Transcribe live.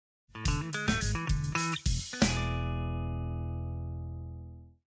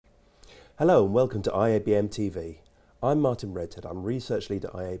Hello and welcome to IABM TV. I'm Martin Redhead, I'm Research Lead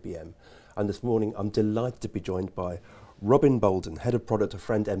at IABM, and this morning I'm delighted to be joined by Robin Boldon, Head of Product of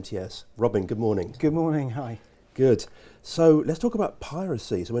Friend MTS. Robin, good morning. Good morning, hi. Good. So let's talk about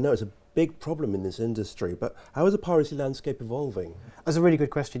piracy. So we know it's a big problem in this industry, but how is the piracy landscape evolving? That's a really good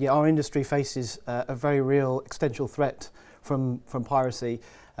question. Yeah, our industry faces a very real existential threat from piracy,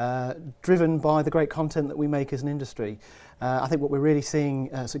 driven by the great content that we make as an industry. I think what we're really seeing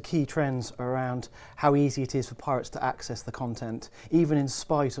some key trends around how easy it is for pirates to access the content, even in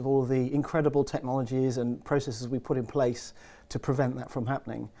spite of all the incredible technologies and processes we put in place to prevent that from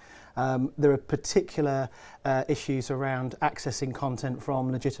happening. There are particular issues around accessing content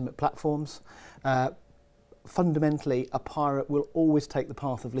from legitimate platforms. Fundamentally, a pirate will always take the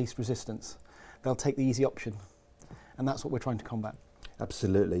path of least resistance. They'll take the easy option, and that's what we're trying to combat.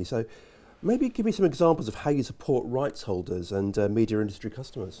 Absolutely. So maybe give me some examples of how you support rights holders and media industry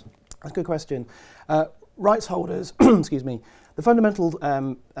customers. That's a good question. Rights holders, excuse me, the fundamental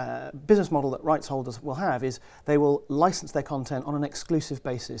business model that rights holders will have is they will license their content on an exclusive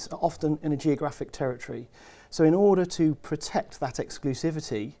basis, often in a geographic territory. So in order to protect that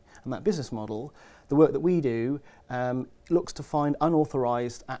exclusivity and that business model, the work that we do looks to find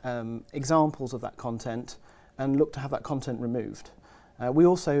unauthorized examples of that content and look to have that content removed. We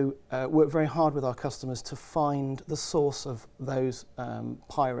also work very hard with our customers to find the source of those that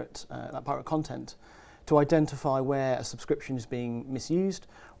pirate content, to identify where a subscription is being misused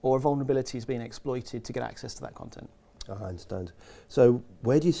or a vulnerability is being exploited to get access to that content. I understand. So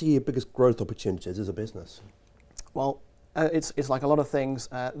where do you see your biggest growth opportunities as a business? Well, it's like a lot of things.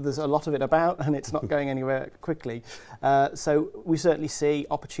 There's a lot of it about and it's not going anywhere quickly. So we certainly see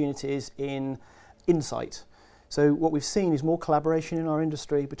opportunities in insight. So what we've seen is more collaboration in our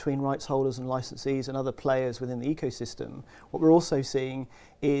industry between rights holders and licensees and other players within the ecosystem. What we're also seeing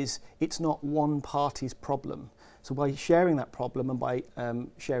is it's not one party's problem. So by sharing that problem and by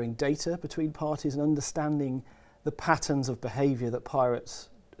sharing data between parties and understanding the patterns of behaviour that pirates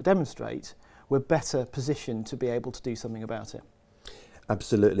demonstrate, we're better positioned to be able to do something about it.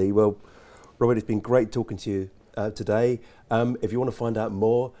 Absolutely. Well, Robert, it's been great talking to you today. If you want to find out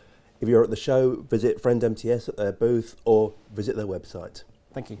more, if you're at the show, visit Friend MTS at their booth or visit their website.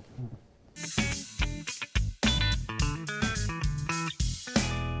 Thank you.